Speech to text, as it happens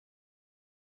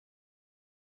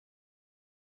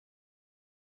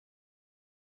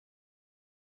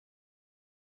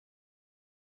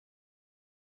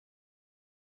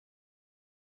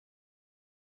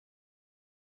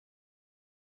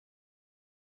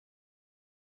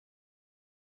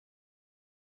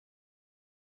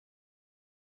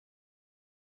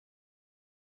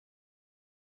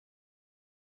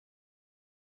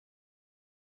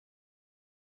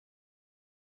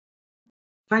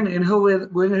Fine, anyhow, we're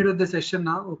going ahead with the session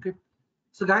now. Okay.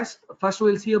 So guys, first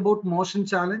we'll see about motion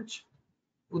challenge.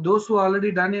 Those who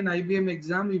already done in IBM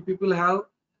exam, you people have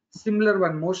similar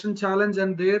one, motion challenge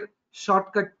and their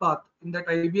shortcut path. In that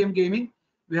IBM gaming,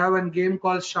 we have a game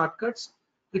called shortcuts.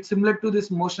 It's similar to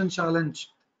this motion challenge.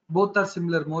 Both are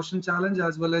similar. Motion challenge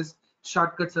as well as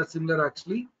shortcuts are similar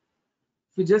actually.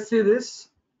 If you just see this,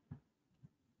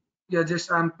 yeah, just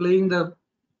I'm playing the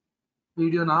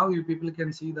video now. You people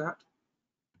can see that.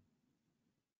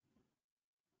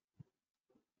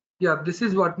 Yeah, this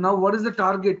is what now. What is the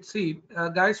target? See,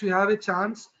 guys, you have a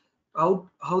chance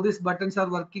how these buttons are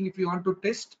working. If you want to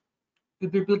test, you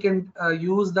people can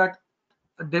use that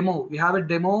demo. We have a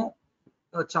demo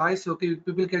choice. Okay,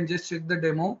 people can just check the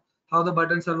demo, how the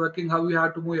buttons are working, how you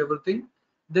have to move everything.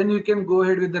 Then you can go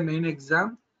ahead with the main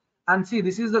exam and see.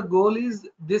 This is the goal: is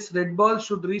this red ball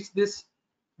should reach this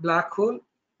black hole.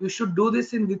 You should do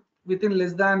this in within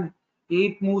less than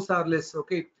 8 moves or less.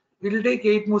 Okay, it will take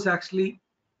 8 moves actually.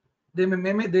 They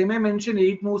may mention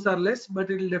 8 moves or less, but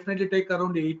it will definitely take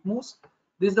around 8 moves.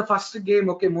 This is the first game.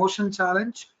 Okay, motion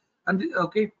challenge, and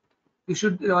okay, you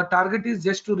should your target is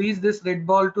just to reach this red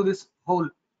ball to this hole.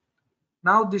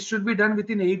 Now this should be done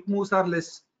within 8 moves or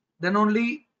less. Then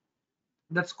only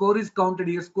that score is counted.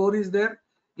 Your score is there.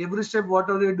 Every step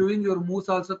whatever you're doing, your moves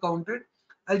also counted.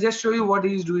 I'll just show you what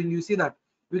he is doing. You see that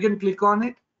you can click on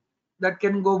it. That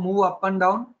can go move up and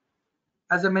down.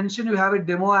 As I mentioned, you have a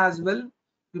demo as well.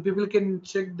 You people can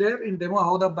check there in demo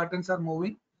how the buttons are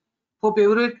moving. Hope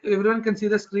everyone can see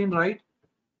the screen, right?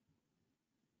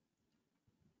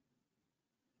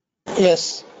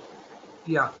 Yes.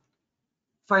 Yeah,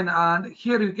 fine. And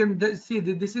here you can see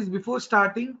this is before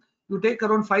starting. You take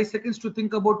around 5 seconds to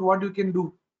think about what you can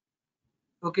do.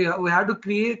 Okay, we have to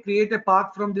create a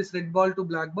path from this red ball to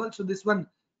black ball. So this one,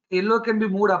 yellow can be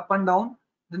moved up and down.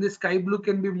 Then the sky blue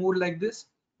can be moved like this.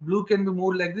 Blue can be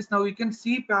moved like this. Now you can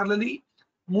see parallelly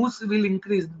moves will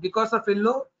increase because of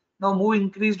yellow. Now move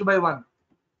increased by 1,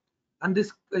 and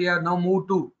this yeah now move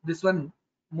 2. This one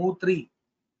move 3,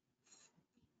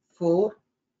 4,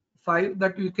 5.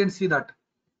 That you can see that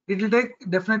it will take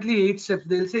definitely 8 steps.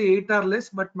 They'll say 8 or less,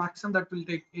 but maximum that will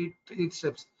take 8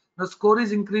 steps. Now score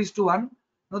is increased to 1.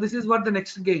 Now this is what the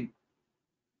next game.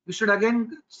 We should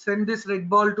again send this red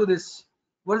ball to this.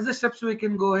 What is the steps we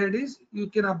can go ahead is you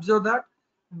can observe that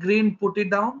green put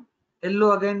it down,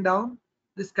 yellow again down,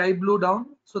 the sky blue down.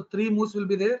 So 3 moves will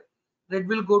be there. Red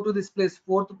will go to this place,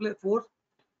 fourth,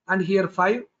 and here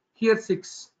 5, here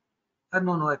 6.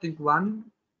 No, I think 1.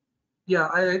 Yeah,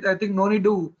 I think no need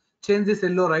to change this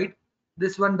yellow, right?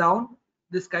 This one down,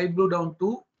 this sky blue down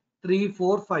 2, 3,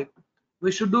 4, 5.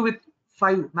 We should do with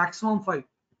 5, maximum 5.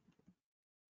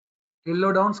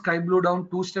 Yellow down, sky blue down,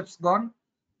 2 steps gone.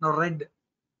 Now red,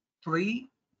 3,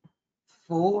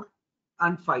 4,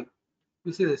 and 5.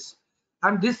 You see this.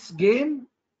 And this game,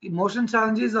 motion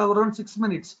challenges are around 6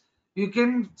 minutes. You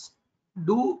can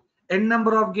do n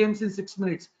number of games in 6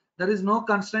 minutes. There is no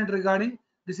constraint regarding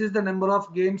this is the number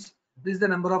of games, this is the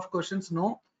number of questions.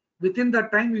 No. Within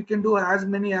that time, you can do as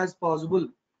many as possible.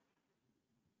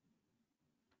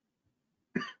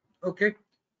 Okay,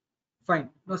 fine.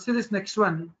 Now see this next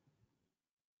one.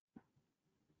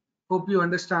 Hope you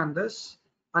understand this.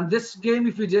 And this game,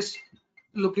 if you just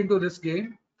look into this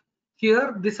game,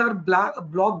 here these are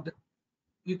blocked.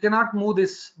 You cannot move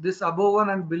this above one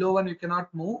and below one. You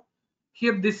cannot move.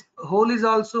 Here this hole is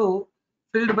also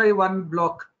filled by one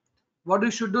block. What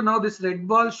you should do now? This red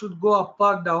ball should go up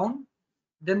or down.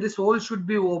 Then this hole should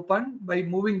be open by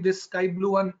moving this sky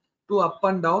blue one to up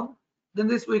and down. Then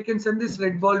this we can send this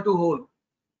red ball to hole.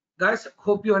 Guys,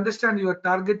 hope you understand. Your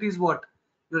target is what?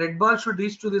 Your red ball should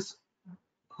reach to this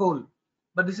hole,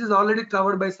 but this is already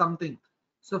covered by something.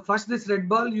 So first this red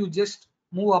ball you just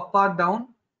move up or down.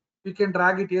 You can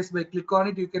drag it, yes, by click on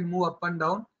it you can move up and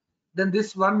down. Then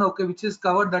this one, okay, which is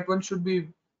covered, that one should be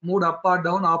moved up or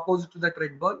down opposite to that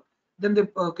red ball. Then the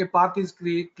okay path is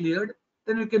cleared.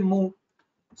 Then you can move.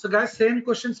 So guys, same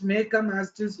questions may come as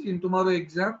it is in tomorrow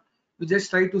exam. We just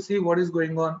try to see what is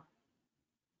going on.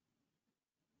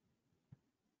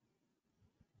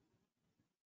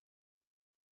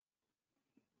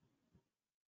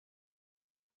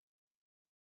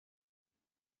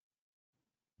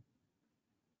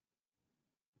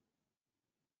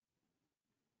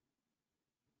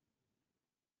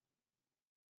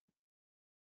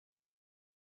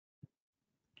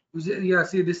 Yeah,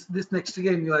 see this next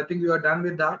game, I think you are done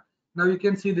with that. Now you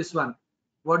can see this one,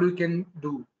 what we can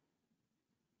do.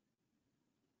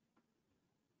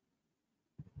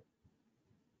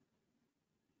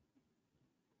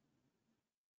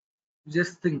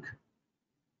 Just think.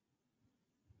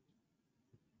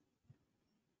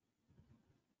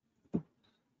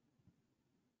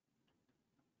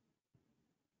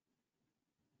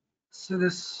 So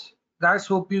this, guys,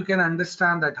 hope you can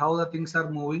understand that how the things are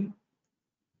moving.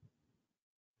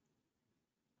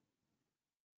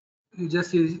 You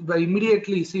just see, but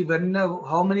immediately see when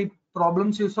how many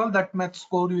problems you solve, that much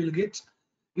score you will get.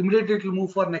 Immediately it will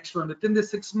move for next one within the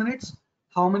 6 minutes.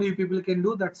 How many people can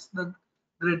do, that's the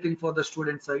great thing for the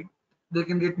student side. They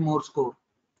can get more score.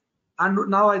 And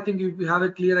now I think if you have a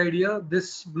clear idea,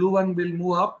 this blue one will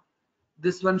move up,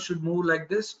 this one should move like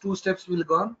this, 2 steps will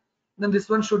go on, then this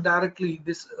one should directly,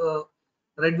 this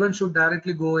red one should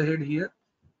directly go ahead here.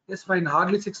 Yes, fine,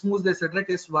 hardly 6 moves they said, right?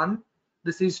 Yes, 1,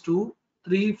 this is 2,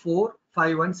 3, 4,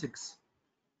 5 and 6.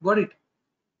 Got it?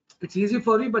 It's easy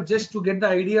for you, but just to get the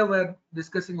idea, we're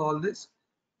discussing all this.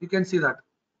 You can see that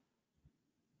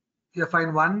here,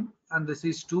 fine, 1 and this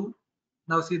is 2.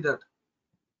 Now see that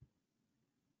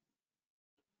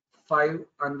 5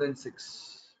 and then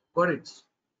 6. Got it?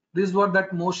 This is what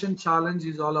that motion challenge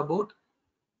is all about.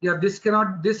 Yeah,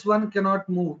 this one cannot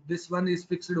move, this one is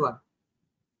fixed one.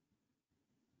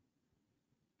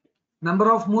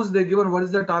 Number of moves they given, what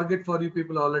is the target for you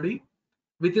people already?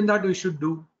 Within that we should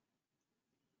do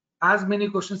as many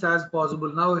questions as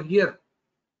possible. Now here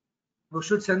we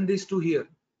should send this to here,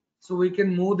 so we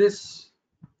can move this,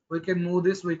 we can move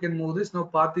this, we can move this. Now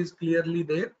path is clearly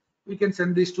there, we can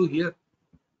send this to here.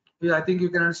 Yeah, I think you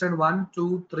can understand. 1,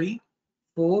 2, 3,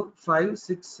 4, 5,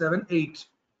 6, 7, 8.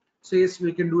 So yes,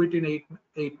 we can do it in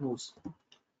eight moves.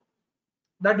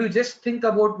 That we just think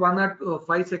about 1 or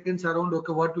 5 seconds around,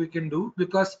 okay, what we can do,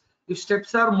 because if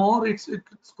steps are more,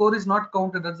 score is not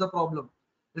counted. That's the problem.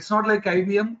 It's not like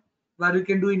IBM where you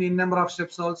can do in number of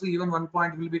steps also, even 1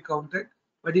 point will be counted,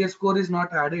 but here score is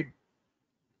not added.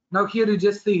 Now here you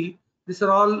just see these are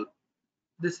all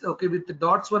this, okay, with the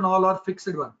dots one, all are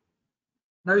fixed one.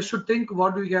 Now you should think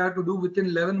what we have to do within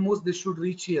 11 moves, this should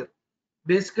reach here.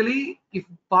 Basically, if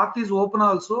path is open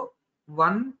also,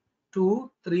 1, 2,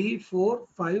 3, 4,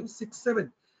 5, 6,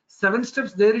 7. 7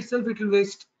 steps there itself it will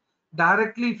waste.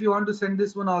 Directly if you want to send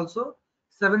this one also,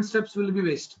 7 steps will be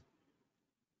waste.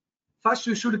 First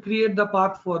you should create the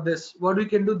path for this. What we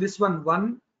can do, this one,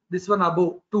 1, this one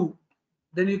above 2.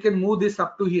 Then you can move this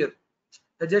up to here.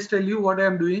 I just tell you what I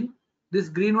am doing. This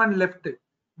green one left,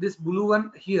 this blue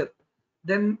one here.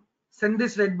 Then send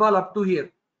this red ball up to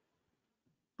here.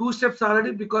 2 steps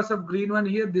already because of green one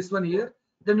here, this one here.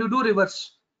 Then you do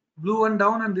reverse, blue one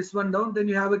down and this one down. Then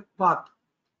you have a path.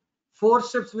 4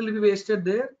 steps will be wasted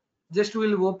there. Just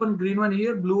will open green one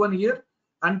here, blue one here,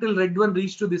 until red one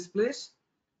reach to this place.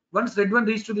 Once red one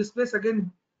reach to this place,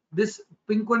 again this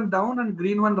pink one down and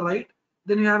green one right.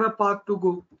 Then you have a path to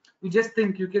go. You just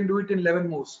think you can do it in 11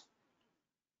 moves.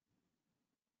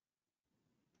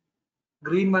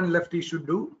 Green one left you should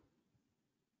do.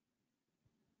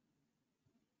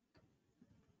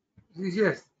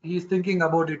 Yes, he is thinking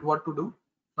about it, what to do.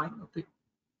 Fine, okay.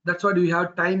 That's why we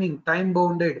have timing, time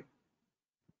bounded.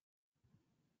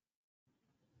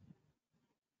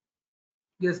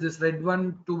 Yes, this red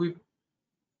one to be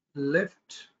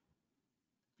left.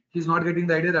 He's not getting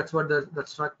the idea. That's what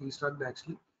that's struck. He struck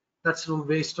actually. That's a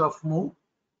waste of move.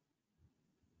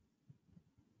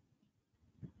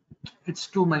 It's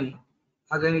too many.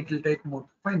 Again, it will take more.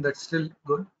 Fine, that's still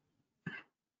good.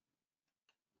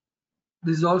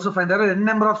 This is also fine. There are n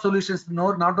number of solutions.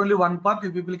 No, not only one path.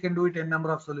 You people can do it n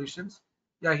number of solutions.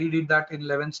 Yeah, he did that in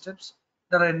 11 steps.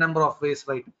 There are n number of ways,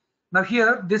 right? Now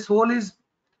here, this hole is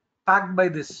packed by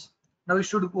this. Now we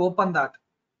should open that,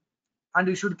 and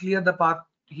you should clear the path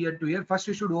here to here. First,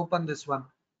 you should open this one,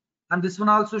 and this one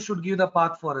also should give the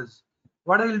path for us.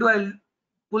 What I will do, I'll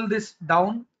pull this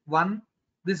down 1,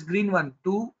 this green one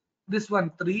 2, this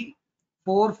one 3,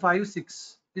 4, 5,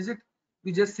 6. Is it?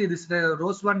 We just see this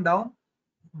rose one down,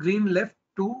 green left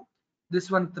 2, this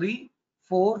one 3,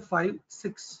 4, 5,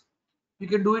 6. You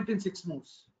can do it in 6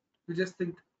 moves. You just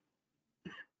think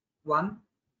 1,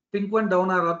 pink one down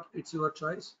or up, it's your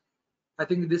choice. I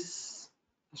think this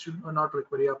should not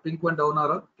require. Yeah, pink one down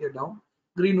or up, here down,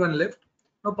 green one left.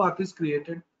 Now path is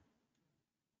created.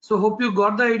 So hope you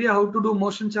got the idea how to do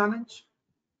motion challenge.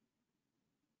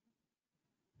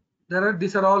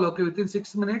 These are all okay within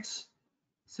 6 minutes.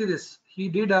 See this, he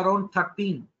did around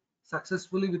 13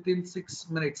 successfully within 6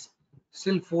 minutes.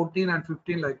 Still 14 and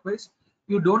 15 likewise.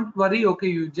 You don't worry, okay,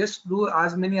 you just do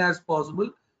as many as possible.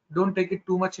 Don't take it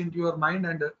too much into your mind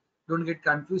and don't get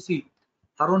confused. See,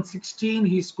 around 16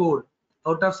 he scored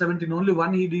out of 17. Only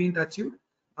one he didn't achieve.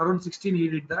 Around 16 he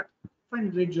did that. Fine,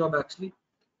 great job actually.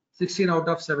 16 out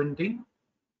of 17.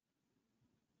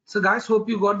 So guys, hope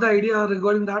you got the idea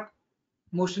regarding that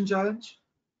motion challenge.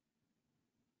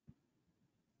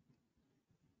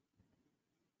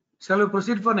 Shall we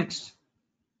proceed for next?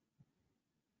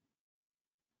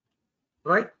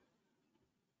 right?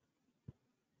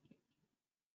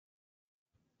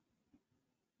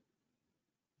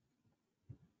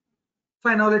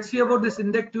 Fine, now let's see about this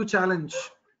inductive challenge.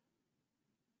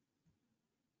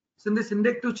 So in this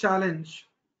inductive challenge,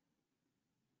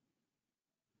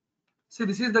 see,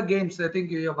 this is the games. I think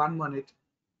you have 1 minute.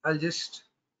 I'll just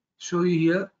show you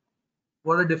here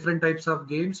what are different types of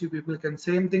games. You people can,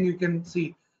 same thing you can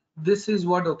see. This is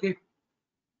what, okay.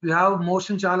 You have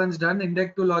motion challenge done,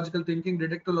 inductive logical thinking,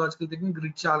 deductive logical thinking,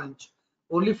 grid challenge.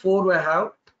 Only 4 we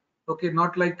have. Okay,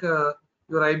 not like your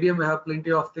IBM, we have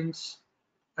plenty of things.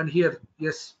 And here,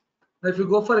 yes. Now if you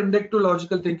go for inductive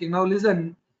logical thinking, now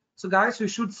listen. So guys, you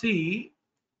should see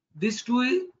these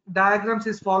two diagrams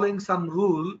is following some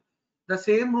rule. The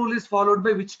same rule is followed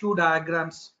by which two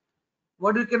diagrams?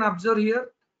 What you can observe here,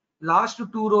 last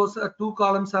two rows, two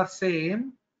columns are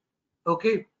same,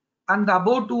 okay, and the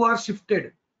above two are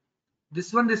shifted.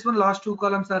 This one, last two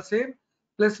columns are same.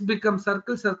 Plus become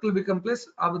circle, circle become plus.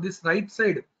 Of this right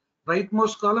side,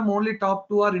 rightmost column, only top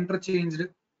two are interchanged.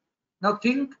 Now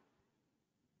think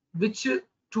which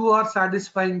two are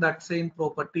satisfying that same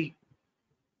property.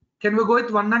 Can we go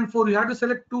with 1 and 4? You have to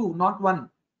select 2, not 1.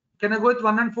 Can I go with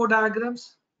 1 and 4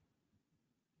 diagrams?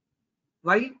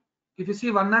 Why? If you see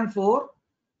 1 and 4,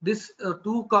 this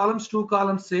two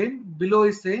columns same, below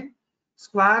is same.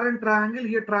 Square and triangle,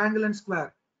 here triangle and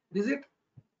square. Is it?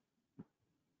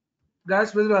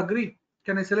 Guys, will you agree?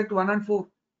 Can I select 1 and 4?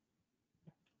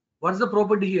 What's the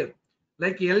property here?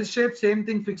 Like L shape, same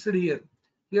thing fixed here.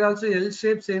 Here also L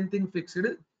shape, same thing fixed.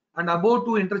 And above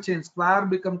two interchange, square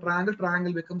become triangle,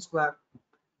 triangle become square.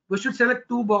 We should select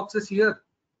 2 boxes here.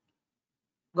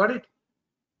 Got it?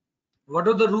 What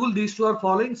are the rule these two are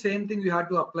following? Same thing we have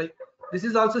to apply. This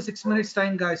is also 6 minutes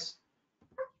time, guys.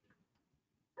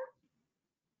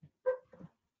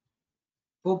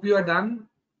 Hope you are done.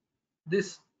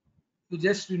 This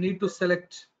you need to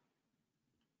select.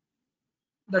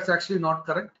 That's actually not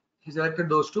correct. He selected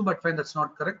those two, but fine, that's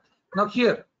not correct. Now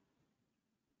here,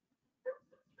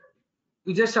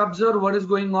 you just observe what is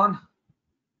going on.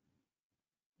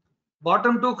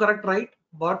 Bottom two correct, right?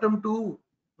 Bottom two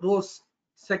rows,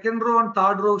 second row and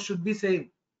third row should be same.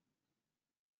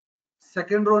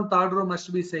 Second row and third row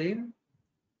must be same.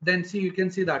 Then see, you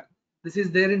can see that this is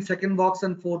there in second box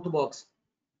and fourth box.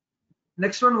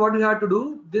 Next one, what you have to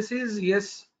do? This is,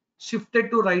 yes, shifted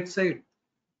to right side.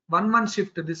 1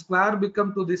 shift. The square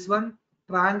become to this one.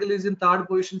 Triangle is in third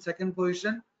position, second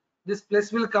position. This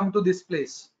place will come to this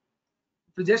place.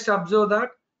 If you just observe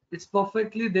that, it's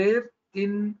perfectly there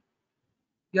in,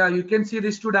 yeah, you can see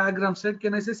these two diagrams, right?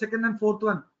 Can I say second and fourth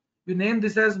one? You name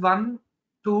this as 1,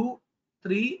 2,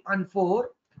 3 and 4.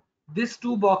 These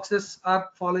two boxes are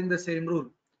following the same rule.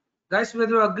 Guys,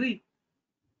 whether you agree?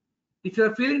 If you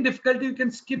are feeling difficulty, you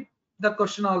can skip the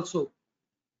question also.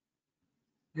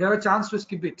 You have a chance to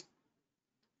skip it.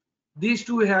 These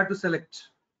two we have to select.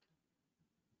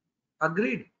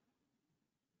 Agreed?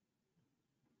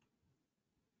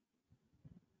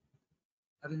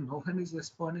 I think no one is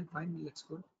responding. Fine, let's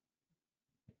go.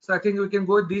 So I think we can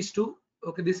go with these two.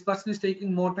 Okay, this person is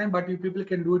taking more time, but you people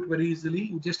can do it very easily.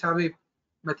 You just have a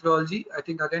methodology. I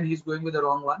think again he's going with the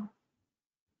wrong one.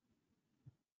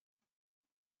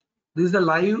 This is the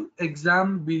live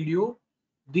exam video.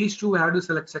 These two we have to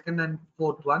select, second and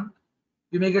fourth one.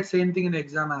 You may get same thing in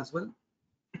exam as well.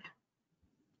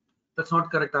 That's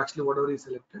not correct actually, whatever is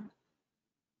selected.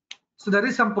 So there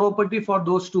is some property for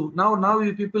those two. Now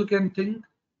you people can think,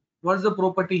 what's the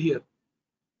property here?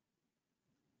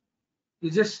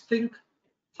 You just think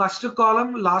first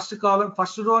column, last column,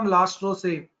 first row and last row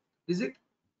same. Is it?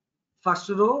 First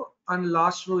row and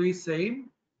last row is same.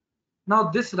 Now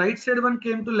this right side one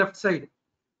came to left side,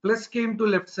 plus came to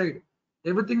left side.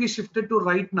 Everything is shifted to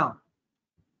right now.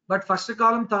 But first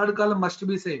column, third column must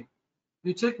be same.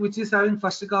 You check which is having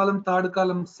first column, third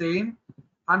column same,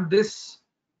 and this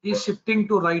is shifting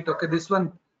to right. Okay, this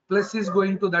one plus is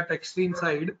going to that extreme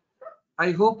side.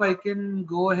 I hope I can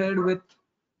go ahead with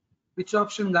which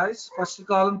option, guys? First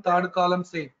column, third column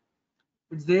same.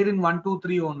 It's there in 1, 2,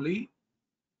 3 only,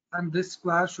 and this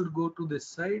square should go to this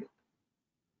side.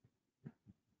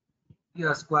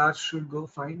 Yeah, square should go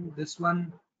fine. This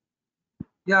one,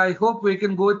 yeah, I hope we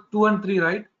can go with 2 and 3,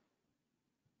 right?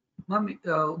 Ma'am,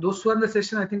 those who are in the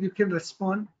session, I think you can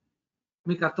respond.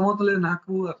 Meeku అర్థమవుతలేదు,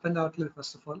 నాకు అర్థం కావట్లేదు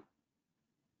first of all.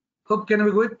 Hope can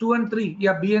we go with 2 and 3?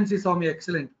 Yeah, B and C saw me,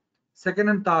 excellent. Second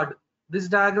and third. This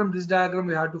diagram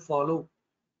we have to follow.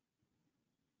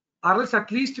 Or else at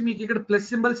least మీకు ఇక్కడ plus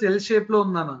symbols L shape లో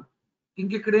ఉందన్న,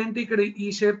 ఇంక ఇక్కడ ఏంటి, ఇక్కడ ఈ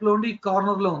shape లో ఉండి ఈ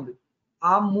కార్నర్ లో ఉంది.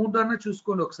 ఆ మూడు అన్న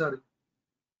చూసుకోండి ఒకసారి.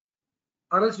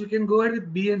 Or else you can go ahead with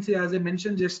B and C as I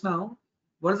mentioned just now.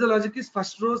 what is the logic is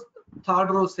first row third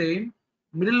row same,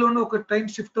 middle lono oka time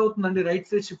shift avutundandi, right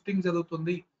side shifting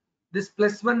jarugutundi. This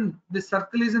 +1, this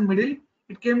circle is in middle,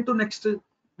 it came to next.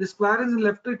 The square is in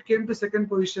left, it came to second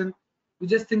position. You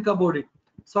just think about it.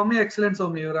 Soumya, excellent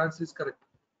Soumya, your answer is correct.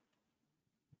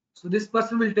 So this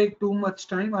person will take too much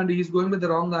time and he is going with the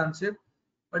wrong answer,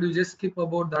 but you just skip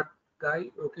about that guy.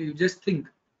 Okay, you just think.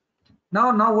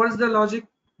 Now what is the logic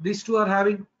these two are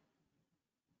having?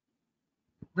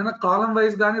 Then a column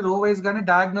wise gani, row wise gani,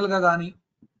 diagonal ga gani,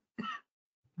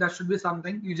 that should be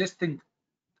something. You just think.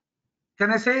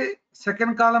 Can I say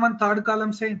second column and third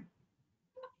column same?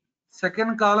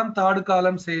 Second column, third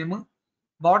column same.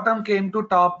 Bottom came to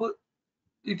top.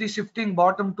 It is shifting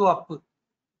bottom to up.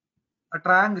 A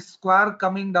triangle square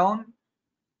coming down,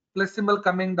 plus symbol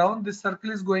coming down. This circle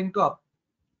is going to up.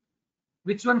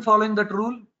 Which one following that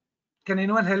rule? Can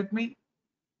anyone help me?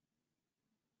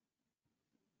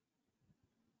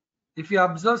 If you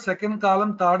observe second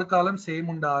column, third column same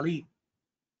undali.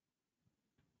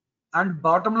 And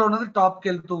bottom lo unnadi top ki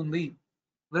veltundi.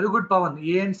 Very good, Pawan.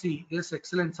 A and C. Yes,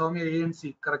 excellent. Soumya, A and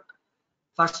C. Correct.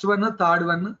 First one, third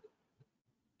one,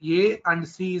 A and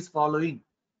C is following.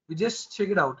 We just check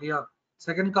it out here.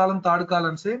 Second column, third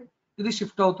column same. This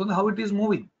shift avutundi. How it is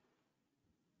moving?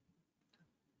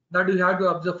 That you have to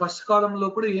observe. First column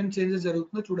lo kuda em changes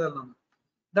jarugutundo chudallam.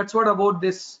 That's what about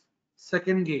this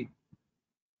second game.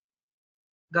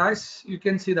 Guys, you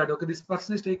can see that. Okay, this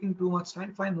person is taking too much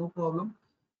time. Fine, no problem.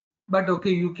 But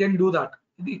okay, you can do that.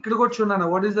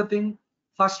 What is the thing?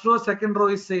 First row, second row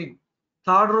is same.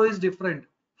 Third row is different.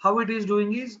 How it is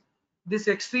doing is these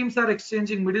extremes are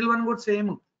exchanging. Middle one got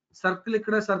same. Circle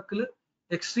ikkada circle.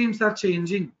 Extremes are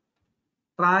changing.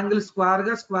 Triangle square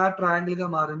ga square triangle ga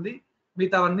marindi.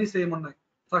 Mitavanni same unnai.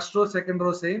 First row, second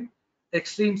row same.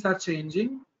 Extremes are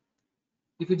changing.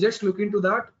 If you just look into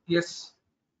that, yes.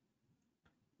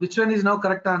 Which one is now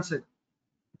correct answer?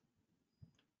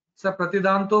 Sir,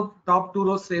 Pratidanto top two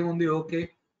rows same undi, okay.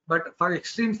 But for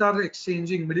extremes are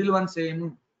exchanging. Middle one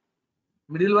same.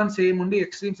 Middle one same undi,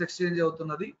 extremes exchange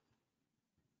avutunnadi.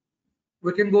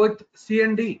 We can go with C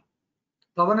and D.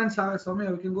 Pavan and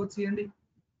Soumya, we can go with C and D.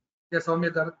 Yes,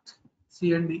 Soumya, correct.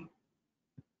 C and D.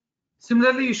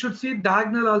 Similarly, you should see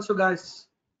diagonal also, guys.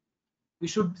 We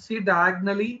should see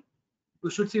diagonally.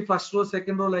 We should see first row,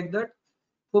 second row like that.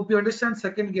 Hope you understand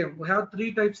second game. We have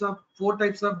four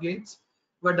types of games.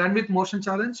 We're done with motion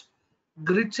challenge.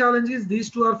 Grid challenges, these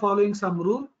two are following some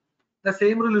rule. The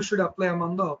same rule you should apply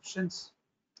among the options.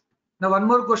 Now one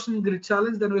more question in grid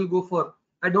challenge, then we'll go for.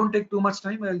 I don't take too much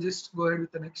time. I'll just go ahead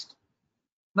with the next.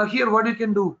 Now here what you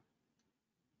can do.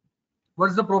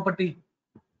 What's the property?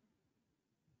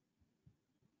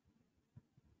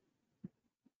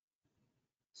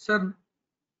 Sir,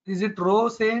 is it row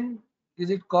same? Is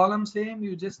it column same?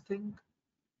 You just think.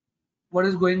 What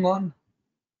is going on?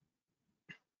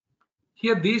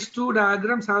 Here these two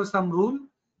diagrams have some rule.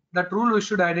 That rule we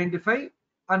should identify,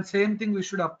 and same thing we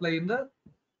should apply in the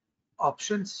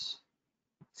options.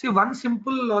 See, one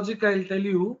simple logic I'll tell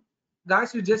you.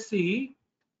 Guys, you just see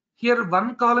here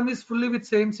one column is fully with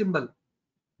same symbol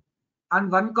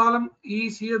and one column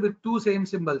is here with two same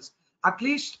symbols. At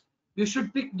least you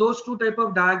should pick those two type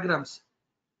of diagrams.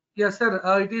 Yes sir,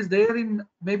 it is there in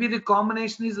maybe the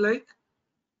combination is like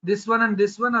this one and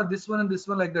this one, or this one and this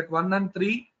one, like that 1 and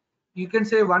 3. You can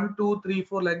say 1 2 3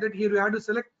 4 like that. Here you have to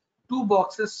select two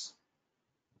boxes.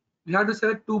 You have to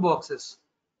select two boxes.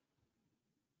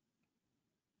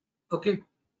 Okay,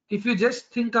 if you just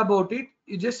think about it,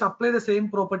 you just apply the same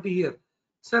property here.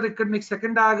 Sir, ikkada meeku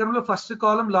second diagram lo first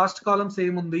column last column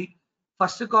same undi.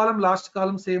 First column last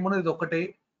column same unnadi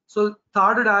okate. So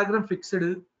third diagram fixed.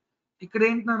 Ikkada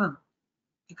enti nana,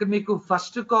 ikkada meeku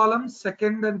first column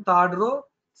second and third row,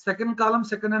 second column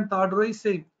second and third row is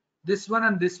same. This one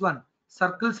and this one,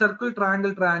 circle circle,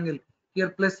 triangle triangle. Here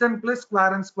plus and plus,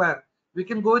 square and square. We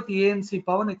can go with A and C.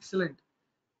 Pawan, excellent.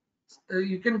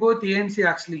 You can go with A and C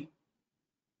actually.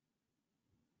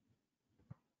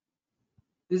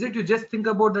 Is it? You just think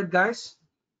about that, guys.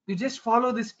 You just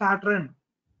follow this pattern.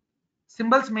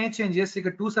 Symbols may change. Yes,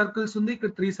 ikkada two circles undi,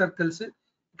 ikkada three circles,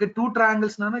 ikkada two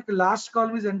triangles nana, ikkada last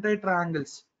column is entire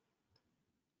triangles.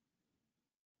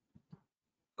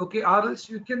 Okay, or else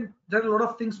you can, there are a lot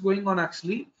of things going on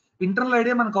actually. Internal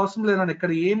idea manaku avasaram ledani,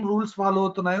 ikkada em rules follow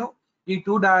avutunnayo ee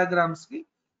two diagrams ki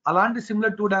alanti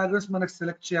similar two diagrams manaku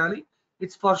select cheyali.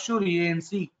 It's for sure A and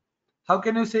C. How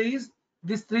can you say is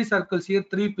these three circles here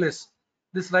 3 plus,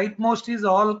 this rightmost is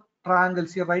all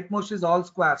triangles, here rightmost is all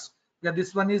squares. Yeah,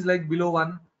 this one is like below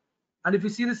one. And if you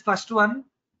see this first one,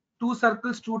 two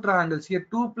circles, two triangles, here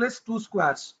 2 plus 2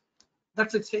 squares.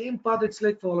 That's the same path it's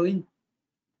like following.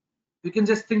 You can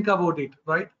just think about it,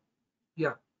 right?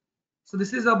 Yeah. So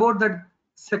this is about that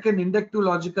second inductive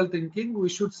logical thinking. We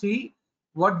should see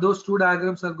what those two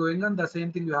diagrams are going on. The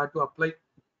same thing you have to apply.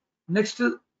 Next,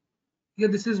 here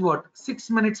this is what 6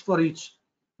 minutes for each.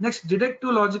 Next,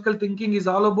 deductive logical thinking is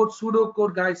all about pseudo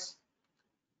code, guys.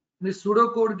 This pseudo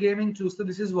code gaming choose.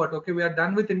 This is what, okay, we are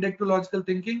done with inductive logical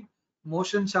thinking,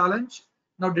 motion challenge.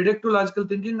 Now deductive logical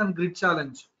thinking and grid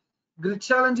challenge. Grid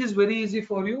challenge is very easy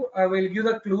for you. I will give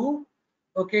the clue.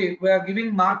 Okay, we are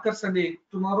giving markers, and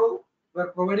tomorrow we are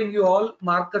providing you all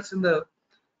markers in the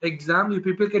exam. You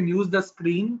people can use the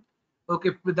screen,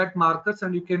 okay, with that markers,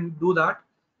 and you can do that.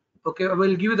 Okay, I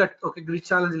will give you that, okay, grid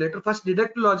challenge later. First,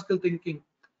 deductive logical thinking.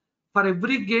 For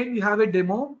every game you have a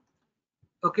demo.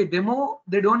 Okay, demo,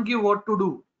 they don't give what to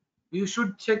do. You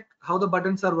should check how the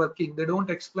buttons are working. They don't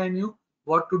explain you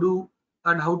what to do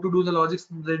and how to do the logics.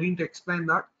 They didn't explain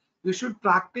that. You should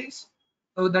practice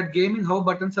that gaming, how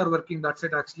buttons are working. That's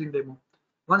it actually in demo.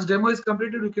 Once demo is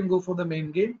completed, you can go for the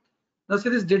main game. Now see,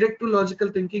 this deductive logical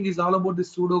thinking is all about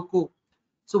this Sudoku.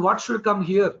 So what should come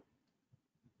here?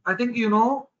 I think you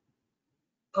know,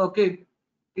 okay,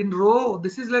 in row,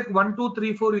 this is like 1, 2,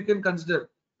 3, 4, you can consider.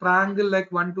 Triangle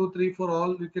like 1, 2, 3, 4,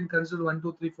 all you can consider 1,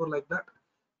 2, 3, 4 like that.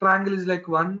 Triangle is like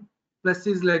 1, plus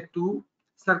is like 2,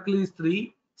 circle is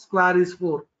 3, square is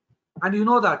 4. And you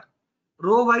know that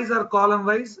row wise or column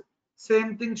wise,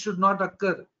 same thing should not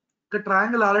occur. The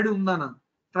triangle already undana.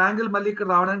 Triangle మళ్ళీ ఇక్కడ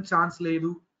రావడానికి chance లేదు.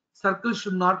 Circle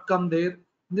should not come there.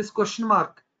 This question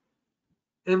mark.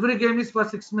 Every game is for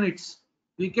 6 minutes.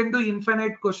 We can do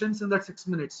infinite questions in that 6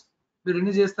 minutes. మీరు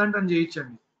ఎన్ని చేస్తాంటే అని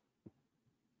చేయించండి.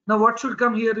 Now what should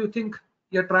come here? You think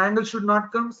a triangle should not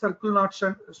come, circle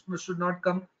should not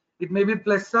come. It may be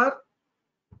plus or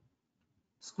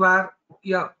square.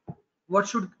 Yeah. What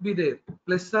should be there?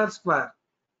 Plus or square.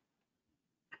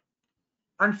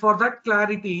 And for that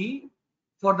clarity,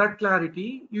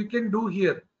 you can do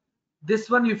here. This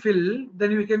one you fill,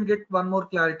 then you can get one more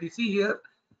clarity. See here.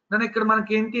 నేను ఇక్కడ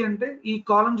మనకి ఏంటి అంటే ఈ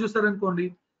column చూసారనుకోండి,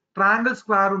 triangle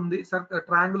square ఉంది,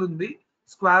 triangle ఉంది,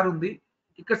 square ఉంది.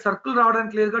 ఇక్కడ సర్కిల్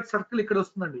రావడానికి లేదు కాబట్టి సర్కిల్ ఇక్కడ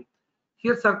వస్తుందండి.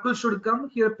 Here circle should come,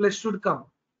 here plus should come.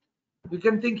 You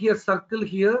can think here circle,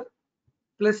 here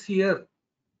plus, here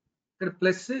ఇక్కడ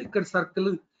ప్లస్, ఇక్కడ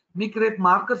సర్కిల్. మీకు రేపు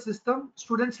మార్కర్స్ ఇస్తాం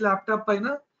స్టూడెంట్స్ ల్యాప్టాప్ పైన.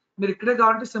 మీరు ఇక్కడే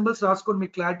కావాలంటే సింబల్స్ రాసుకోండి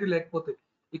మీకు క్లారిటీ లేకపోతే.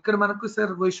 ఇక్కడ మనకు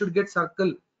sir we should get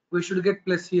circle, we should get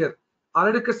plus here.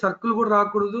 Already ఇక్కడ సర్కిల్ కూడా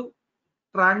రాకూడదు,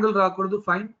 ట్రయాంగిల్ రాకూడదు,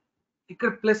 ఫైన్. ఇక్కడ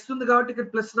ప్లస్ ఉంది కాబట్టి ఇక్కడ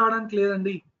ప్లస్ రావడానికి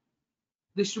లేదండి.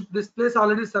 This place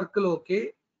already circle, okay.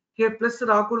 Here plus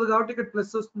రాకూడదు కాబట్టి ఇక్కడ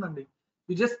ప్లస్ వస్తుందండి.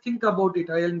 You just think about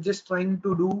it. I am just trying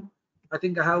to do, I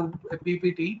think I have a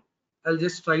PPT. I'll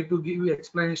just try to give you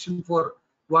explanation for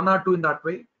 1 or 2 in that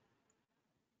way.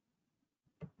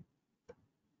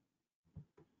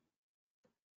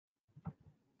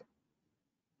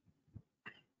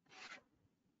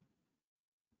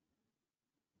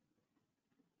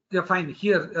 Yeah, fine.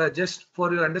 Here, just for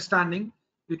your understanding,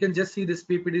 you can just see this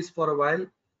PPTs for a while,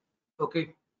 okay,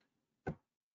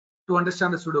 to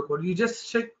understand the pseudocode. You just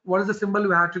check what is the symbol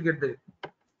we have to get there.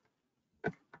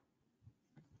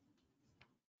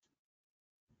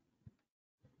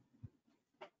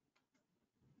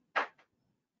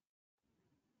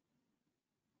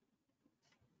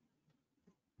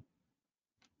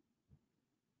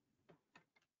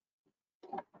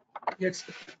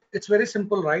 It's very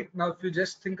simple, right? Now if you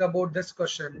just think about this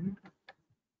question,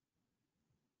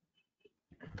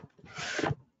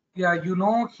 yeah, you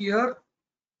know here,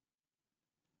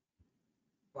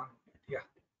 yeah,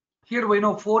 here we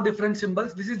know 4 different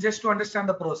symbols. This is just to understand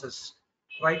the process,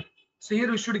 right? So here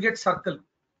we should get circle.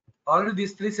 Already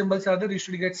these 3 symbols are there, you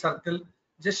should get circle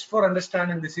just for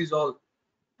understanding. This is all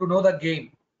to know the game.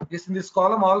 Yes, in this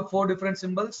column all 4 different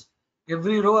symbols.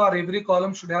 Every row or every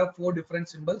column should have 4 different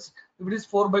symbols. If it is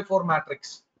 4 by 4 matrix.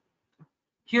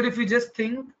 Here if you just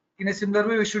think in a similar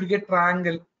way, we should get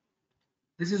triangle.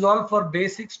 This is all for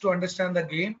basics to understand the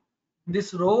game. In this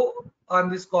row or in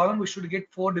this column, we should get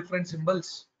 4 different symbols.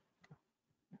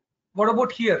 What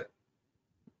about here?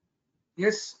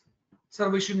 Yes, sir,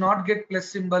 we should not get plus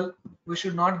symbol, we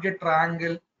should not get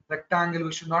triangle, rectangle,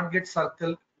 we should not get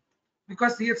circle,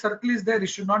 because here circle is there, you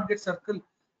should not get circle.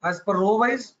 As per row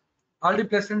wise, already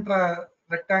plus and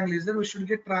rectangle is there, we should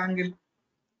get triangle.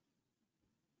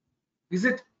 Is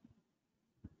it?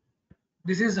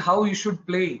 This is how you should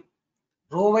play.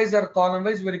 Row wise or column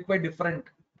wise, we require different.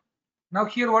 Now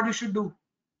here what you should do?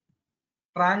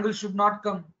 Triangle should not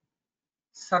come,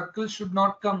 circle should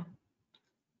not come,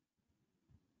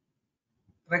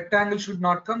 rectangle should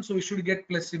not come, so we should get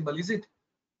plus symbol. Is it?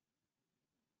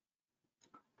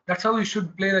 That's how you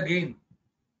should play the game.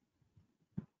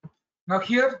 Now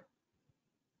here,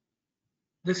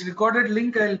 this recorded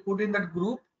link I'll put in that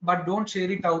group, but don't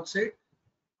share it outside.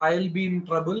 I'll be in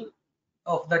trouble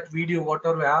of that video,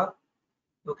 whatever we have.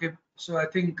 Okay, so I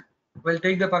think we'll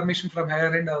take the permission from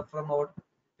here and from our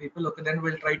people. Okay, then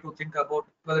we'll try to think about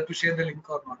whether to share the link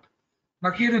or not.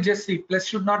 Now here you just see plus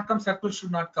should not come, circle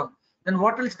should not come. Then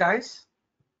what else, guys?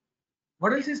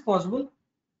 What else is possible?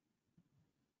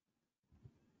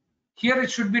 Here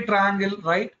it should be triangle,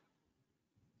 right?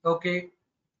 Okay.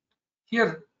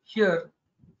 Here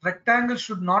rectangle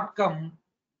should not come.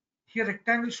 Here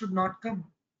rectangle should not come.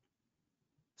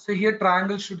 So here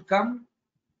triangle should come,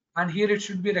 and here it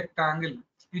should be rectangle.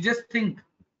 You just think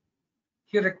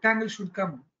here rectangle should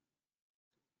come.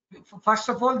 First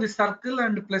of all, this circle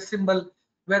and plus symbol,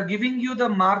 we are giving you the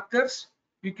markers.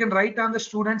 You can write on the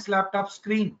student's laptop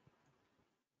screen.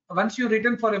 Once you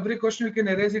written for every question, you can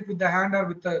erase it with the hand or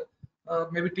with the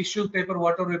maybe tissue paper,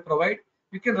 whatever we provide.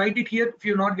 You can write it here if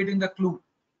you're not getting the clue.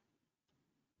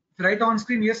 If you write on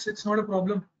screen, yes, it's not a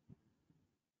problem.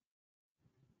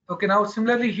 Okay, now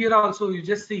similarly here also, you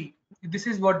just see, this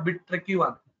is what bit tricky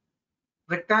one.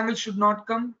 Rectangle should not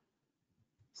come,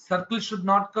 circle should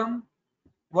not come.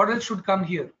 What else should come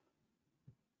here?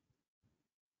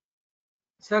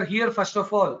 Sir, here first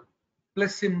of all,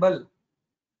 plus symbol.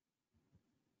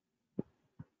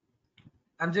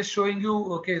 I'm just showing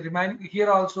you, okay, remind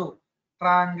here also,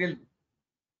 triangle.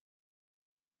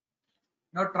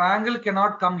 Now triangle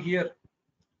cannot come here.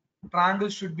 Triangle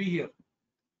should be here.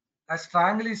 As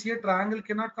triangle is here, triangle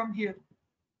cannot come here.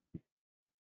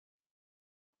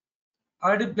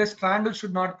 Already plus triangle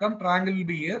should not come, triangle will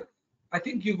be here. I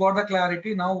think you got the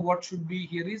clarity. Now what should be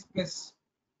here is plus.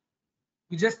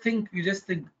 You just think.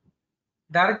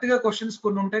 Direct questions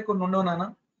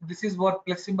this is what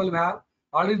plus symbol we have.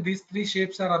 Already these three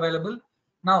shapes are available.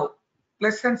 Now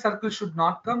plus and circle should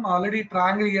not come. Already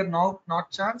triangle here, now not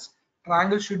chance.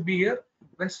 Triangle should be here.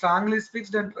 When triangle is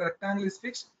fixed and rectangle is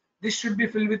fixed, this should be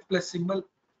filled with plus symbol.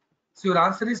 So your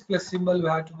answer is plus symbol. We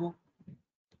have to go.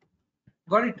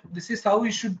 Got it? This is how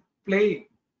you should play.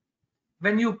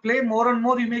 When you play more and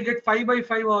more, you may get 5 by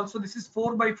 5 also. This is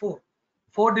 4 by 4.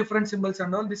 4 different symbols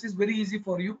and all. This is very easy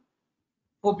for you.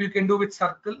 Hope you can do with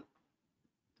circle.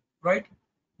 Right?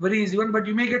 Very easy one. But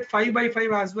you may get 5 by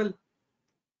 5 as well.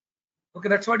 Okay,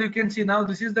 that's what you can see now.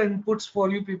 This is the inputs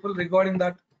for you people regarding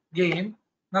that game.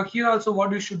 Now here also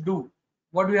what you should do.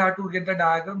 What we have to get the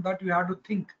diagram, that you have to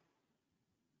think.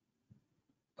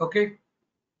 Okay.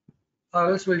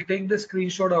 Else we'll take the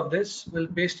screenshot of this. We'll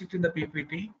paste it in the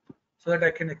PPT so that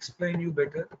I can explain you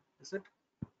better. Is it?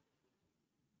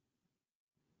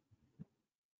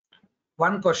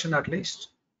 One question at least,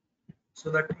 so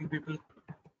that you people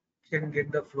can get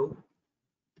the flow.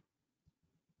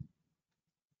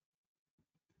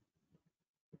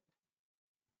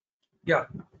 Yeah,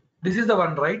 this is the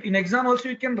one, right? In exam also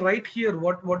you can write here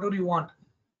whatever you want.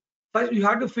 First you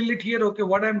have to fill it here. Okay,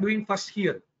 what I'm doing first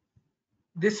here.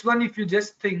 This one, if you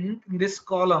just think in this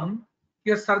column,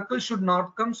 here circle should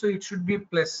not come, so it should be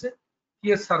plus.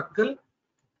 Here circle,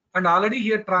 and already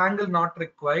here triangle not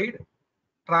required.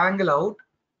 Triangle out,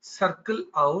 circle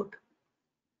out.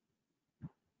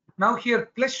 Now here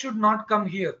plus should not come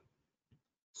here.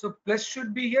 So plus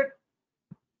should be here.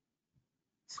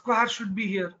 Square should be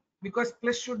here because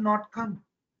plus should not come.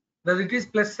 Whether it is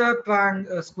plus or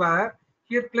triangle square,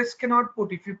 here plus cannot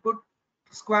put. If you put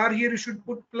square here, you should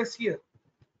put plus here.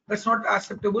 That's not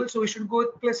acceptable. So we should go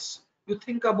with plus. You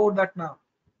think about that now.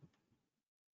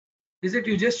 Is it?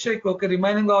 You just check. Okay,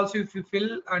 remaining also, if you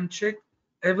fill and check,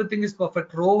 everything is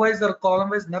perfect. Row wise or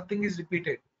column wise, nothing is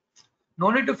repeated.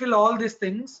 No need to fill all these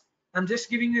things. I'm just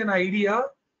giving you an idea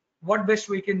what best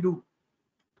we can do.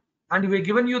 And we've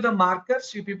given you the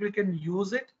markers. You people can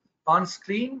use it on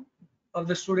screen of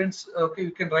the students. Okay,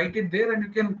 you can write it there and you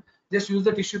can just use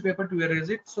the tissue paper to erase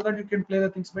it so that you can play the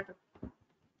things better.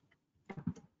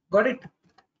 Got it?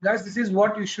 Guys, this is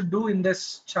what you should do in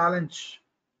this challenge.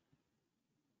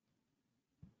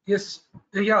 Yes,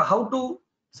 yeah, how to,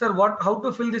 sir, how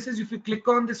to fill this is if you click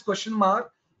on this question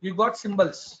mark, you got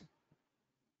symbols.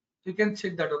 You can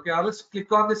check that. Okay, I will click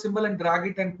on the symbol and drag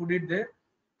it and put it there.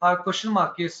 Question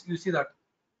mark, yes, you see that.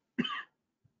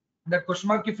 That question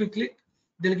mark, if you click,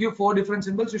 they'll give 4 different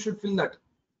symbols. You should fill that.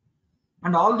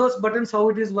 And all those buttons, how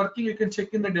it is working, you can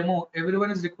check in the demo.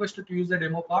 Everyone is requested to use the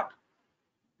demo part.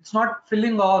 It's not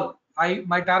filling all.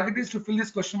 My target is to fill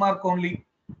this question mark only.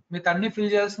 With any fill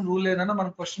చేయాల్సిన rule లేదన్నా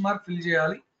మనం question mark fill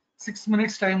చేయాలి. 6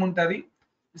 minutes time ఉంటది.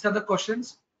 These are the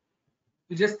questions.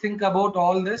 You just think about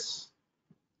all this.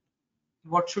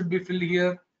 What should be filled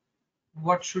here?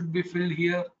 What should be filled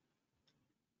here?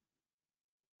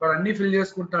 but అన్ని fill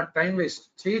చేసుకుంటా time waste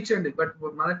చేయించండి. But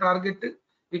మన target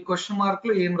ఈ question mark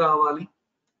లో ఏం రావాలి,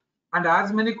 and as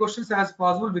many questions as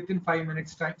possible within 5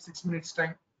 minutes time, 6 minutes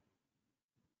time.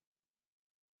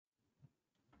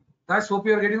 Guys, hope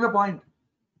you are getting the point.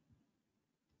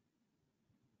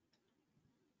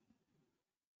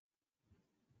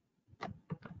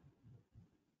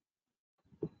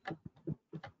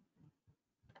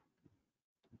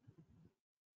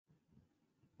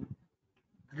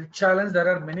 Grid challenge, there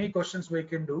are many questions we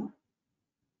can do.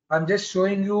 I'm just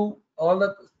showing you all the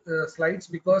slides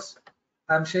because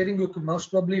I'm sharing you most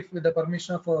probably with the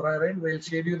permission of our end. We'll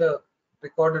share you the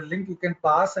recorded link. You can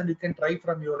pass and you can try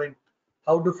from your end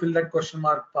how to fill that question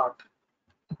mark part.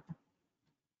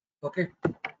 Okay.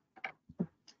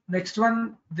 Next one,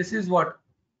 this is what.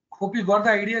 Hope you got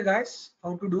the idea, guys,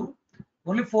 how to do.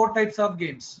 Only 4 types of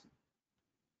games.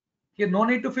 Here, no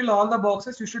need to fill all the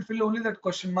boxes. You should fill only that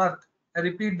question mark. I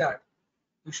repeat that.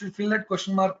 You should fill that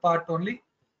question mark part only.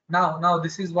 Now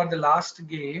this is what the last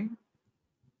game.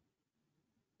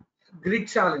 Grid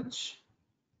challenge.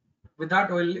 With that,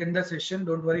 we'll end the session.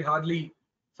 Don't worry, hardly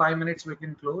 5 minutes we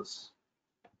can close.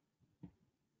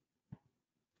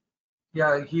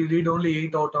 Yeah, he read only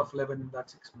 8 out of 11 in that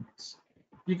 6 minutes.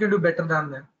 You can do better than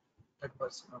that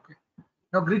person. Okay.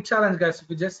 Now grid challenge, guys. If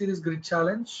you just see this grid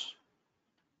challenge,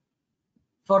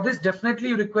 for this definitely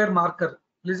you require marker.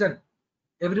 Listen,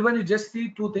 everyone, you just see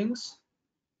 2 things.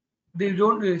 They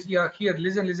don't. Yeah, here.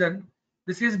 Listen.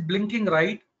 This is blinking,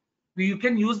 right? You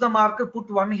can use the marker. Put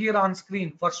 1 here on screen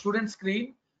for student screen.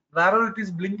 Wherever it is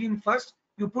blinking first,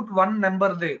 you put 1 number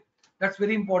there. That's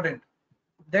very important.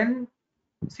 Then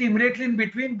see, immediately in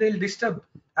between they'll disturb.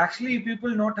 Actually, if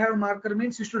people not have marker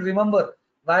means you should remember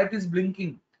why it is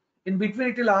blinking. In between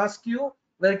it will ask you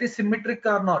whether it is symmetric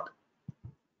or not.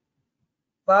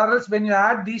 Whereas when you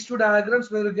add these 2 diagrams,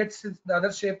 whether you get the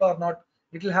other shape or not,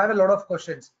 it will have a lot of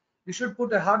questions. You should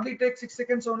put hardly take 6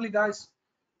 seconds only, guys.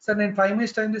 Sir, in 5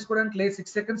 minutes time this couldn't lay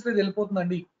 6 seconds lo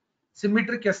velipotundandi.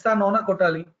 Symmetric yes or no na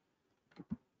kotali.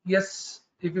 Yes,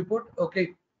 if you put okay.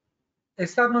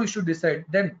 Yes or no, you should decide.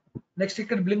 Then next you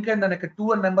can blink and then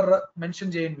 2 and number mention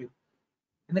cheyandi.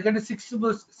 Endukante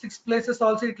 6 places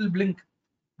also it will blink.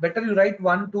 Better you write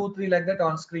 1 2 3 like that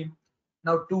on screen.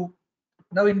 Now 2.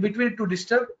 Now in between to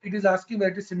disturb, it is asking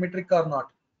whether it is symmetric or not.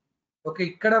 Okay,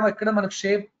 ikkada manaku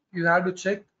shape you have to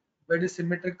check whether it is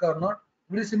symmetric or not.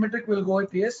 If it is symmetric, we'll go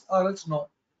with yes or else no.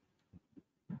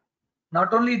 Not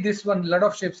only this one, lot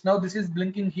of shapes. Now this is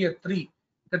blinking here 3.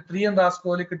 The 3 and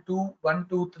raskoవాలి 2 1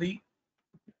 2 3.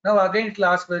 Now again it will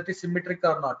ask whether it is symmetric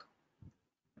or not.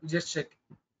 You just check.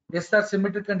 Yes or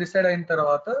symmetric and decide అయిన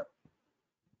తర్వాత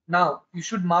now you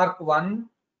should mark 1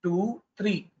 2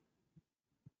 3.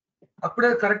 అప్పుడే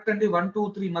correct అండి. 1 2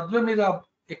 3 మధ్యలో మీరు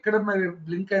ఎక్కడ మరి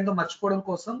blink అయిందో మర్చిపోవడం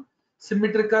కోసం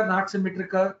సిమెట్రిక్ ఆర్ నాట్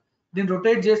సిమెట్రిక్, దీన్ని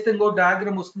రొటేట్ చేస్తే ఇంకో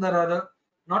డయాగ్రామ్ వస్తుందా రాదా.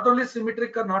 Not only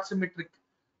symmetric are not symmetric,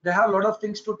 they have lot of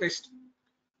things to test.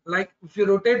 Like if you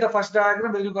rotate the first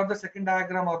diagram, will you got the second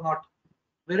diagram are not.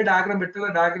 వేరే diagram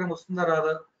పెట్టాల diagram వస్తుందా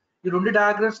రాదా. ఈ 2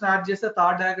 diagrams add చేస్తే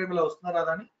third diagram ఇలా వస్తుందా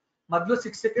రాదా అని మధ్యలో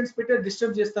 6 seconds పెట్టి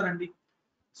డిస్టర్బ్ చేస్తారండి.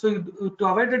 So to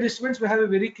avoid the disturbance, we have a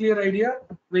very clear idea.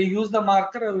 We use the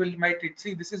marker. I will write it.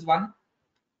 See, this is 1.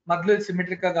 Madhlo is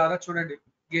symmetric ka gaada chudandi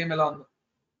game ela undo.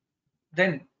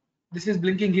 Then this is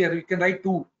blinking here. You can write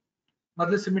 2.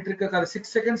 Madhlo symmetric ka gaada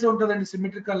 6 seconds untadandi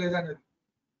symmetric ka leda anadi.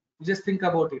 Just think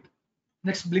about it.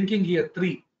 Next blinking here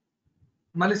 3.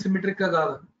 Mali symmetric ka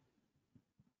gaada.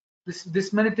 This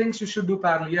many things you should do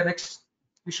parallel. Yeah, next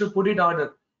you should put it order.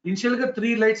 Initially ga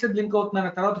 3 lights blink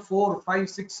avutunna, tarvata 4 5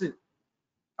 6.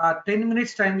 10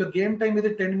 minutes time lo game time is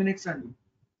 10 minutes and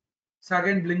so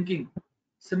again blinking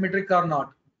symmetric or not.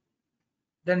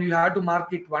 Then you have to mark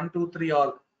it 1 2 3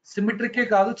 all symmetric ఏ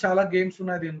కాదు, చాలా games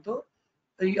ఉన్నాయి దీంతో.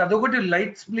 అదొకటి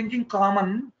lights blinking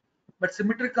common, but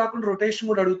symmetric కాకుండా rotation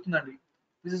కూడా అడుగుతుందండి.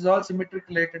 This is all symmetric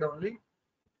related only.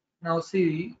 Now see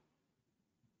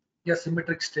yes,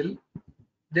 symmetric still.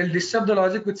 They'll disturb the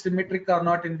logic with symmetric or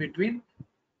not in between,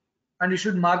 and you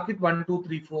should mark it 1 2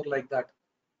 3 4 like that.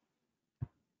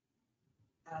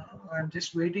 I'm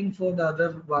just waiting for the other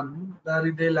one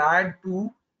where they'll add 2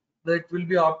 that it will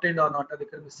be obtained or not.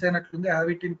 I have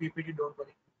it in PPT, don't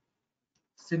worry.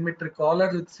 Symmetric color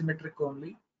with symmetric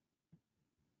only.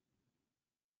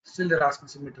 Still they're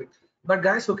asking symmetric. But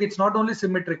guys, okay, it's not only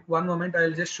symmetric. One moment,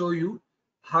 I'll just show you.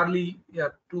 Hardly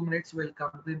 2 minutes will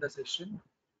complete the session.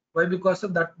 Why? Because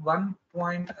of that one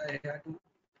point I had to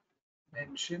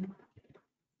mention.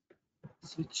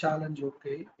 Switch challenge,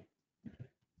 okay.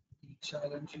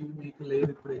 Challenge you make a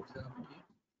layer for exam.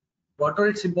 Whatever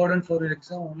it's important for your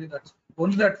exam,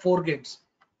 only that 4 games.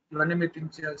 You run a meeting.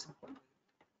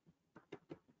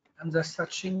 I'm just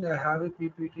searching. I have a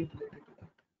PPT related to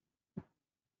that.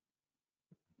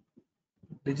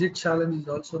 Digit challenge is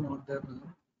also not there now.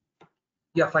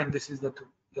 Yeah, fine. This is the two.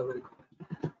 Yeah, very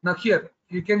good. Now here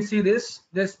you can see this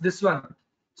one.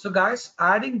 So guys,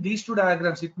 adding these two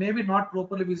diagrams, it may be not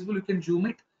properly visible. You can zoom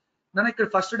it. Then I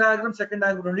could first diagram, second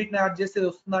diagram, రెండింటిని add చేస్తే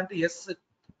వస్తుందంటే yes,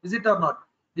 is it or not?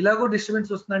 ఇలాగో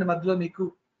disturbance వస్తుందండి మధ్యలో మీకు.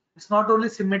 It's not only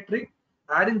symmetric.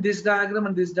 Adding this diagram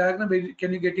and this diagram, can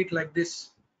you get it like this?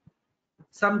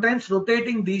 Sometimes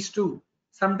rotating these two,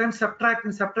 sometimes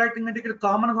subtracting అంటే ఇక్కడ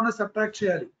common గా సబ్ట్రాక్ట్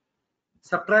చేయాలి.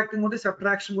 Subtracting ఉంటే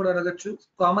subtraction కూడా అడగచ్చు.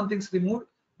 Common things removed,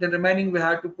 then remaining we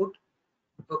have to put.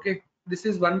 Okay, this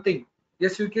is one thing.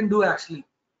 Yes, you can do actually.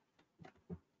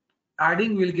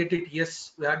 Adding will get it. Yes,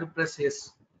 we have to press yes.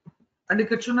 And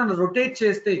ఇక్కడ చూడండి rotate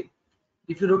చేస్తే,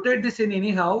 if you rotate this in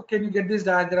anyhow, can you get this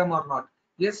diagram or not?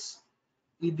 Yes,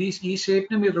 ఈ shape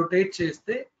ని మీరు rotate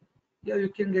చేస్తే, yeah,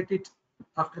 you can get it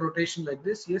after rotation like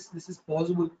this. Yes, this is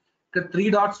possible. ఇక్కడ 3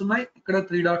 dots ఉన్నాయి, ఇక్కడ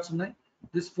 3 dots ఉన్నాయి.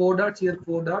 This 4 dots, here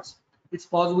 4 dots. It's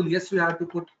possible. Yes, we have to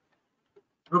put.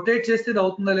 Rotate చేస్తే ఇది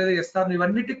అవుతుందా లేదా? Yes sir.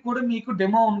 ఇవన్నిటికి కూడా మీకు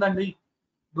డెమో ఉందండి.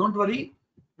 Don't worry.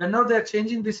 Whenever they are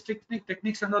changing this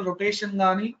techniques under rotation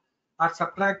gaani or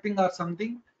subtracting or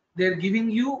something, they are giving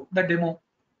you the demo.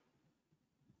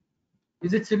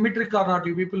 Is it symmetric or not?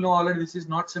 You people know already this is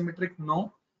not symmetric. No.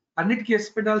 అన్నిటికీ yes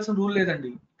పెట్టాల్సిన rule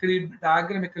లేదండి. ఇక్కడ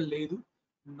diagram ఇక్కడ లేదు.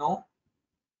 No.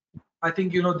 I think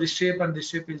you know this shape and this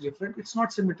shape is different. It's not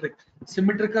symmetric.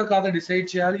 Symmetric గా కాదా decide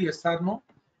చేయాలి. Yes or no.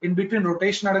 In between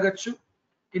rotation అడగచ్చు.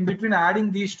 In between adding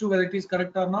these two, whether it is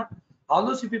correct or not. All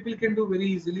those people can do very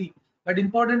easily. But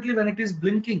importantly, when it is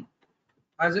blinking,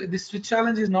 this switch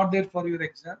challenge is not there for your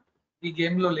exam. ఈ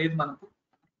game లో లేదు మనకు.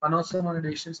 అనవసరమైన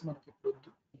decisions మనకి ఇప్పుడు వద్దు.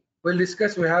 We'll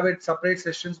discuss. We have it separate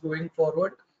sessions going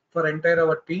forward for entire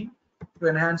our team to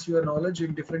enhance your knowledge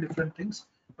in different things.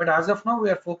 But as of now, we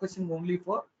are focusing only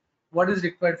for what is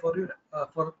required for you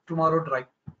for tomorrow drive.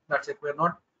 That's it. We're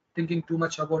not thinking too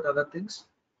much about other things.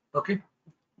 Okay,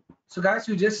 so guys,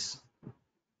 you just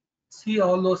see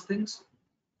all those things.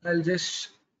 I'll just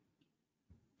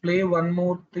play one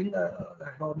more thing.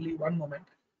 Only one moment.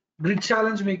 Grid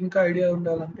challenge మీకు ఇంకా idea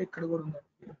ఉండాలంటే ఇక్కడ కూడా ఉందండి.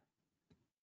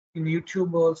 In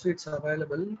YouTube also it's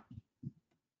available.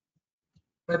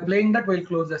 By playing that, we'll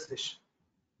close the session.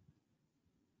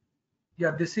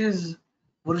 Yeah, this is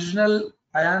original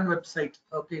Aon website.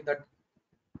 Okay, that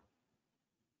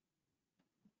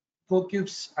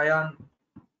CoCube's Aon.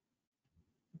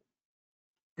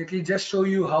 It will just show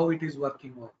you how it is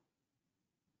working on.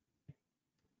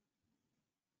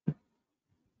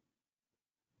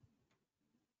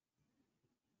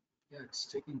 Yeah, it's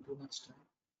taking too much time.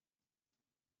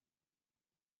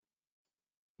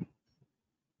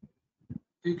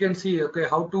 You can see, okay,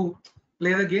 how to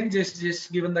play the game. Just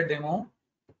given the demo.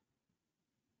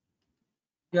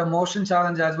 Yeah, motion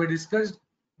challenge as we discussed.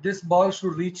 This ball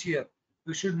should reach here.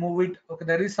 We should move it. Okay,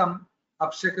 there is some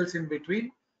obstacles in between.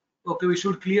 Okay, we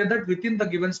should clear that within the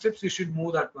given steps. You should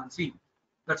move that one. See,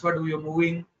 that's what we are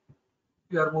moving.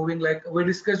 You are moving like we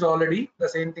discussed already.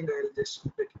 The same thing I will just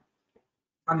repeat.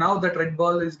 And now that red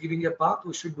ball is giving a path.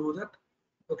 We should do that.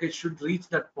 Okay, it should reach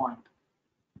that point.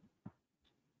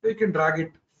 You can drag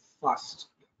it fast.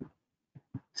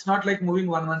 It's not like moving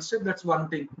one step. That's one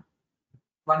thing.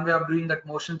 One way of doing that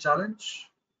motion challenge.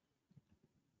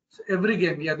 So every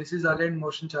game, yeah, this is again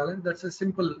motion challenge. That's a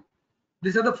simple.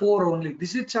 These are the 4 only.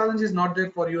 This is challenge is not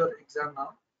there for your exam now.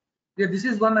 Yeah, this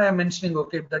is one I am mentioning.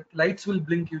 Okay, that lights will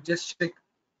blink. You just check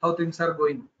how things are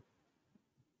going.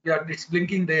 Yeah, it's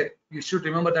blinking there. You should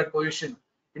remember that position.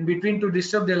 In between to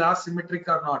disturb, they'll ask symmetric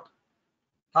or not.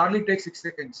 Hardly take 6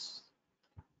 seconds.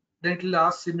 Then it will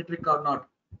ask symmetric or not.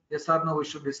 Yes or no, we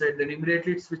should decide. Then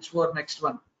immediately switch for next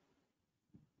one.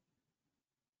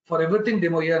 For everything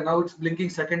demo, yeah, now it's blinking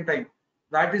second time.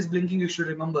 That is blinking, you should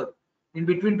remember. In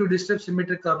between to disturb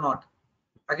symmetric or not.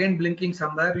 Again blinking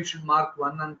somewhere, you should mark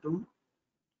 1 and 2.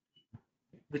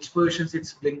 Which positions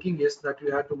it's blinking, yes, that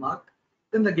you have to mark.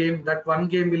 Then the game, that one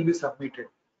game will be submitted.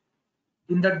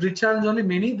 In that grid challenge only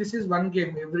many, this is one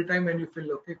game every time when you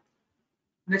fill. Okay.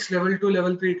 Next level 2,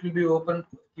 level 3, it will be open,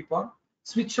 keep on.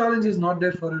 Switch challenge is not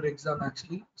there for your exam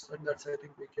actually. So that's I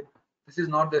think we can, this is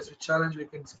not there. Switch challenge we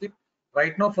can skip.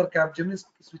 Right now for Capgemini,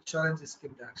 switch challenge is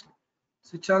skipped actually.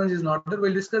 Switch challenge is not there.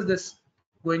 We'll discuss this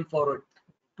going forward.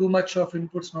 Too much of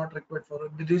inputs not required for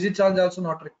it. The digit challenge also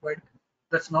not required.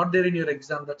 That's not there in your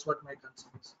exam. That's what my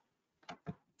concern is.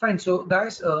 Fine. So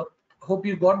guys, hope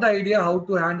you got the idea how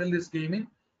to handle this gaming.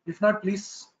 If not, please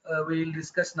we'll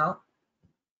discuss now.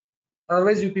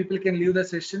 Otherwise, you people can leave the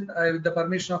session with the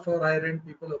permission of our higher end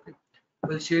people. Okay,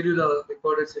 we'll share you the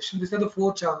recorded session. These are the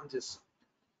 4 challenges.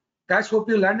 Guys, hope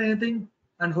you learned anything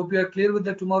and hope you are clear with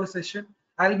the tomorrow session.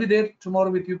 I'll be there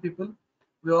tomorrow with you people.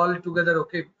 We're all together,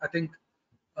 okay? I think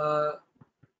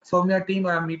Soumya team,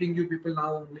 I am meeting you people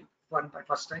now only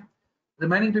first time.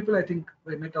 Remaining people, I think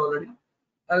we met already.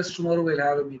 Else tomorrow we'll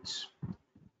have a meet.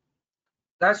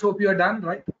 Guys, hope you are done,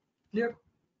 right? Clear?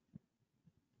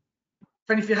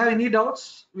 And if you have any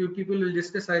doubts, people will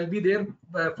discuss. I'll be there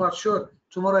for sure.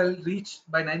 Tomorrow I'll reach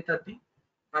by 9:30.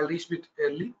 I'll reach a bit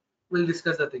early. We'll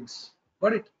discuss the things.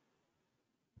 Got it?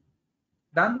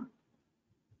 Done?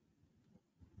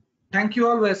 Thank you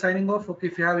all. We're signing off. Okay,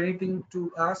 if you have anything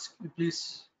to ask,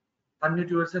 please unmute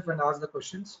yourself and ask the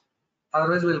questions.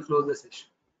 Otherwise, we'll close the session.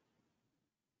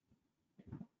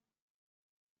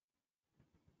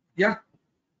 Yeah.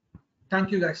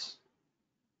 Thank you, guys.